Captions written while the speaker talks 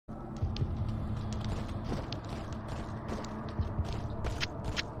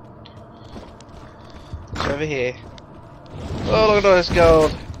over here. Oh, look at all this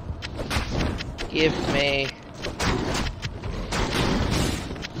gold. Give me.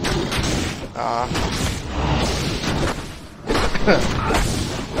 Ah.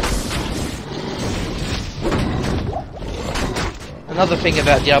 Another thing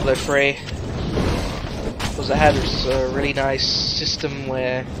about Diablo 3 was it had this really nice system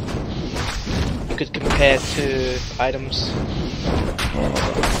where you could compare two items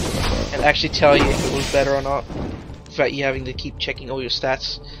and actually tell you if it was better or not without you having to keep checking all your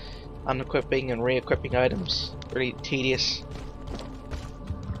stats, unequipping and re-equipping items. Really tedious.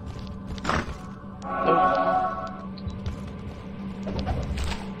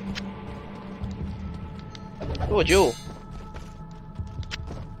 Oh, a jewel.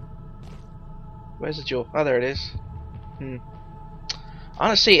 Where's the jewel? Oh, there it is.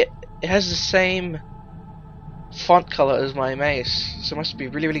 Honestly, it has the same font color as my mace, so it must be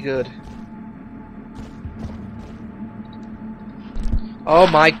really, really good. Oh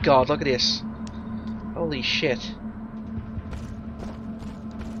my god, look at this. Holy shit.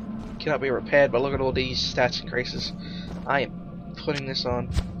 Cannot be repaired, but look at all these stats increases. I am putting this on.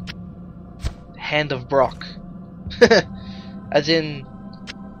 Hand of Brock. As in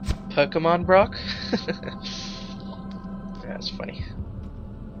Pokemon Brock? Yeah, that's funny.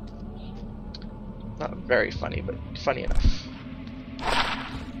 Not very funny, but funny enough.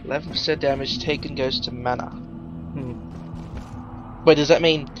 11% damage taken goes to mana. But does that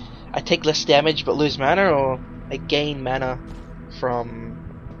mean I take less damage but lose mana, or I gain mana from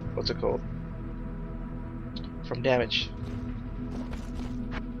what's it called? From damage?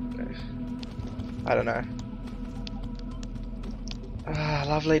 I don't know. Ah,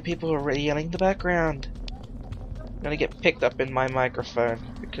 lovely. People are yelling in the background. I'm gonna get picked up in my microphone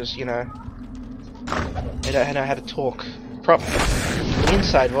because, you know, I don't know how to talk. Prop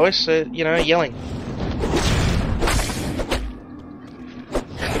inside voice, so, you know, yelling.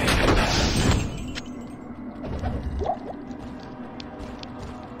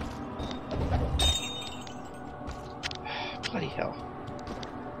 Bloody hell.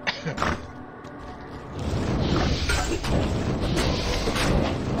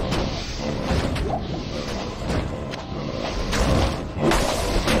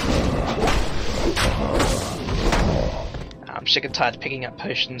 I'm sick and tired of picking up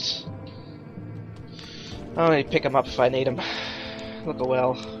potions. I only pick them up if I need them. Look a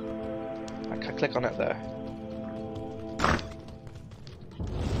well. I can't click on it though.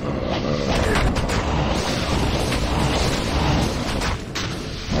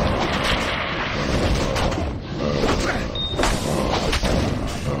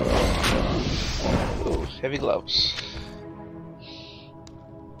 Ooh, heavy gloves.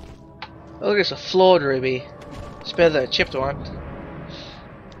 Oh, look, it's a flawed ruby. It's better than a chipped one.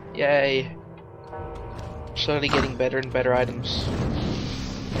 Yay. Slowly getting better and better items.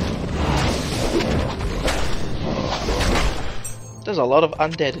 There's a lot of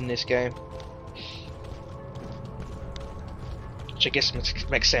undead in this game. Which I guess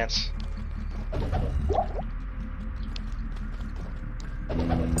makes sense.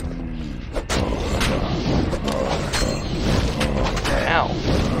 Ow.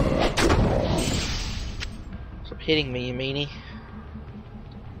 Hitting me, you meanie.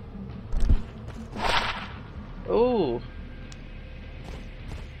 Ooh.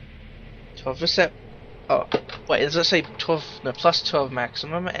 12%. Oh, wait, does it say 12? No, plus 12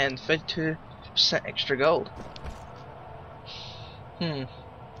 maximum and 32% extra gold. I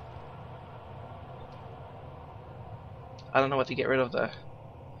don't know what to get rid of though.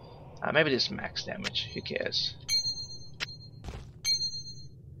 Maybe this max damage. Who cares?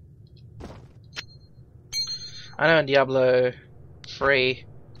 I know in Diablo 3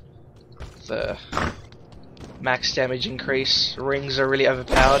 the max damage increase rings are really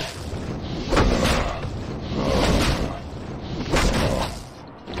overpowered.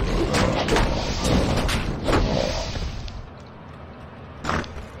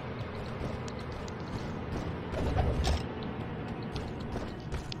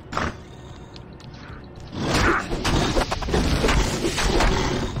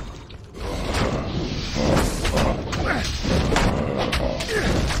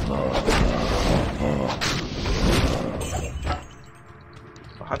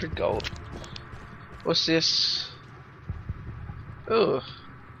 Gold. What's this? Oh,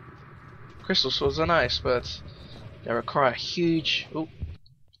 crystal swords are nice, but they require a huge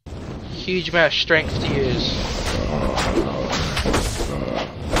amount of strength to use.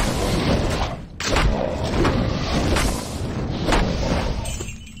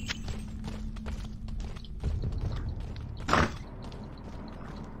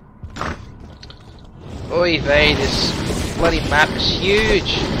 Oy vey, this bloody map is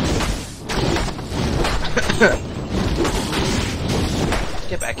huge!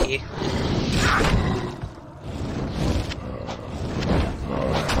 Get back here.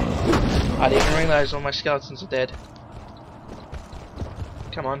 I didn't even realise all my skeletons are dead.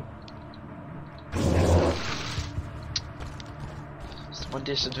 Come on. That's one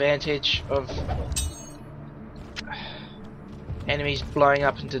disadvantage of enemies blowing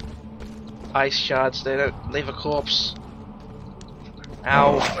up into ice shards. They don't leave a corpse.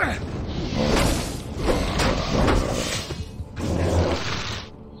 Ow.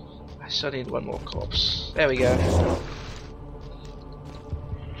 I still need one more corpse. There we go.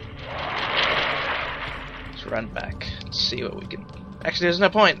 Let's run back. Let's see what we can... Actually, there's no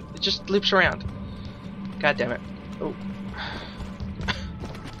point. It just loops around. God damn it. Oh.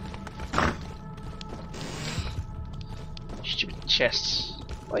 Stupid chests.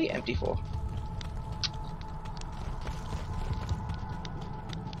 What are you empty for?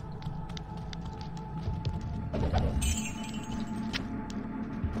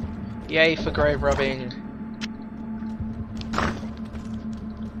 Yay for grave robbing.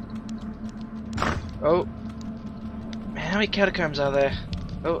 Oh. Man, how many catacombs are there?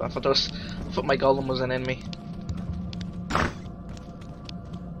 Oh, I thought my golem was an enemy.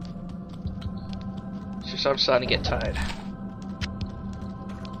 So I'm starting to get tired.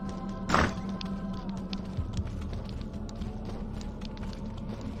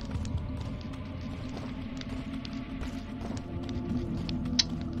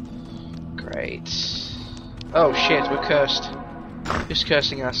 Great. Oh shit, we're cursed. Who's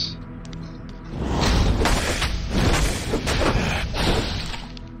cursing us?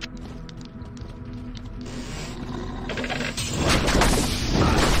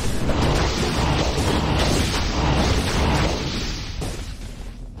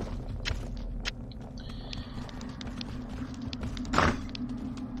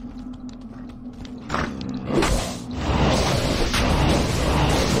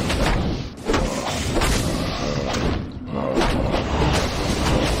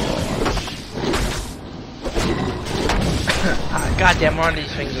 God damn, one of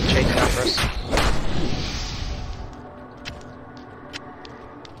these things are chasing after us.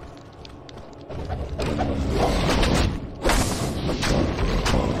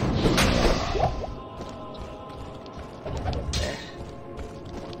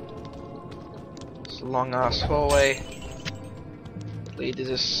 It's a long ass hallway. Lead to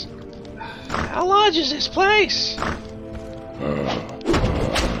this. How large is this place?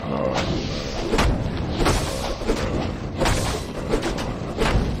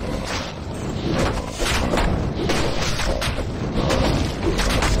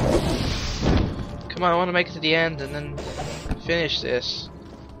 Come on, I want to make it to the end and then finish this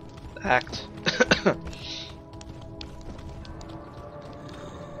act.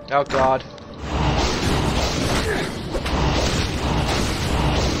 Oh god.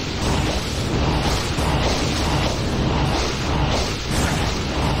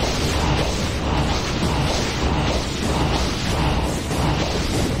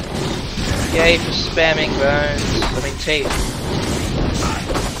 Yay for spamming bones. I mean teeth.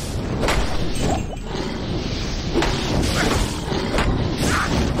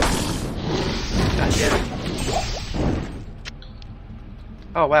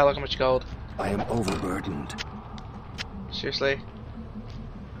 Oh wow, look how much gold. I am overburdened. Seriously?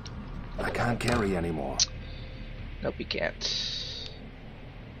 I can't carry anymore. Nope, you can't.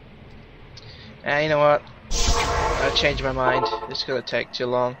 You know what? I'll change my mind. It's gonna take too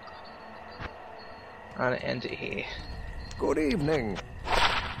long. I'm gonna end it here. Good evening.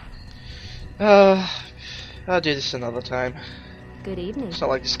 I'll do this another time. Good evening. It's not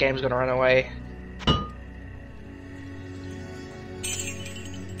like this game's gonna run away.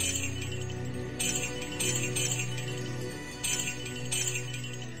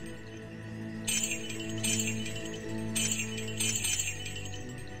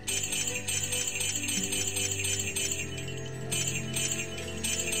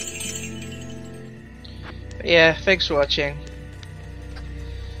 But yeah, thanks for watching.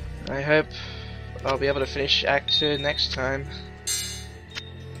 I hope I'll be able to finish Act 2 next time.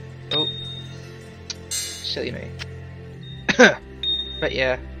 Oh. Silly me. But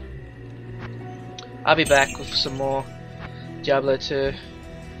yeah. I'll be back with some more Diablo 2.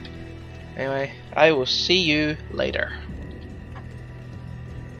 Anyway, I will see you later.